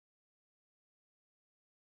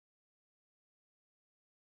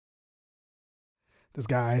This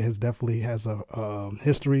guy has definitely has a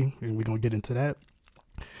history, and we're gonna get into that.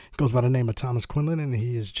 He goes by the name of Thomas Quinlan, and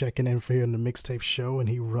he is checking in for here in the mixtape show, and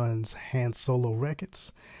he runs Han Solo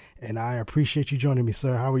Records. And I appreciate you joining me,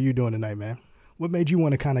 sir. How are you doing tonight, man? What made you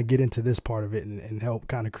want to kind of get into this part of it and help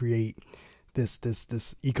kind of create this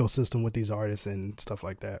ecosystem with these artists and stuff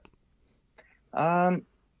like that? Um,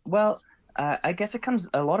 I guess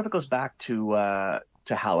a lot of it goes back to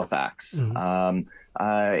Halifax. Mm-hmm.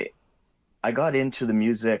 I got into the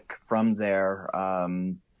music from there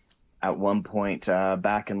at one point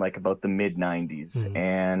back in like about the mid 90s. Mm-hmm.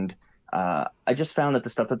 And I just found that the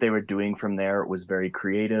stuff that they were doing from there was very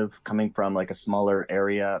creative, coming from like a smaller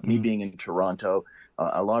area. Me Mm-hmm. being in Toronto,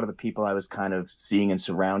 a lot of the people I was kind of seeing and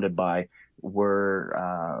surrounded by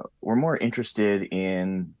were more interested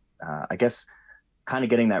in, I guess, kind of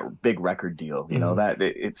getting that big record deal, Mm-hmm. that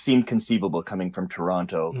it seemed conceivable coming from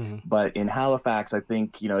Toronto, Mm-hmm. but in Halifax, I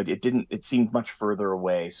think, it didn't, it seemed much further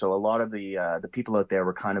away. So a lot of the people out there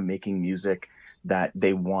were kind of making music that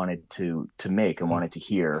they wanted to make and wanted to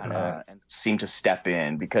hear, and seemed to step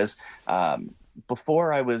in because,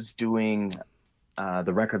 before I was doing,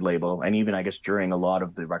 the record label, and even I guess during a lot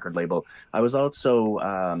of the record label, I was also,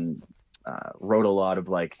 wrote a lot of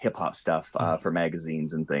like hip hop stuff Mm-hmm. for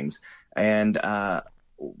magazines and things. And I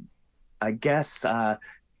guess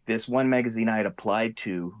this one magazine I had applied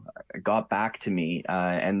to got back to me,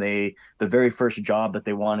 and the very first job that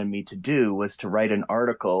they wanted me to do was to write an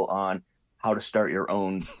article on how to start your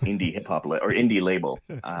own indie hip hop or indie label.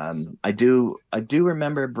 I do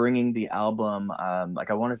remember bringing the album.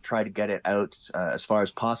 Like I wanted to try to get it out as far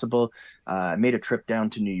as possible. I made a trip down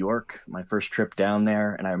to New York, my first trip down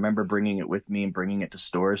there, and I remember bringing it with me and bringing it to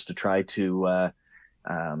stores to try to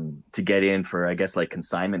get in for, I guess, like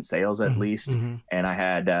consignment sales at least. Mm-hmm. And I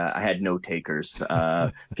had no takers.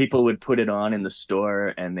 People would put it on in the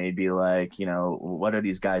store and they'd be like, what are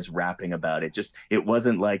these guys rapping about? It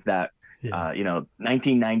wasn't like that. Yeah. Yeah, this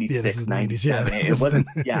 1996, is 90s. Yeah. 97. It wasn't,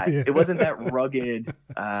 yeah, Yeah. it wasn't that rugged,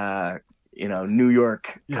 New York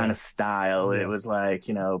kind Yeah. of style. It Yeah. was like,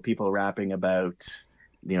 people rapping about,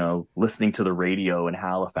 listening to the radio in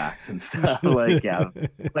Halifax and stuff. Like, yeah,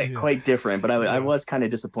 quite Yeah. quite different. But I Yeah. was kind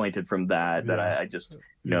of disappointed from that. That Yeah. I just,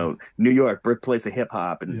 Yeah. New York, birthplace of hip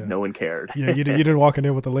hop, and Yeah. no one cared. Yeah. You didn't walk in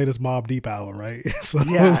there with the latest Mobb Deep album, right? So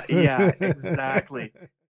Yeah, yeah, exactly.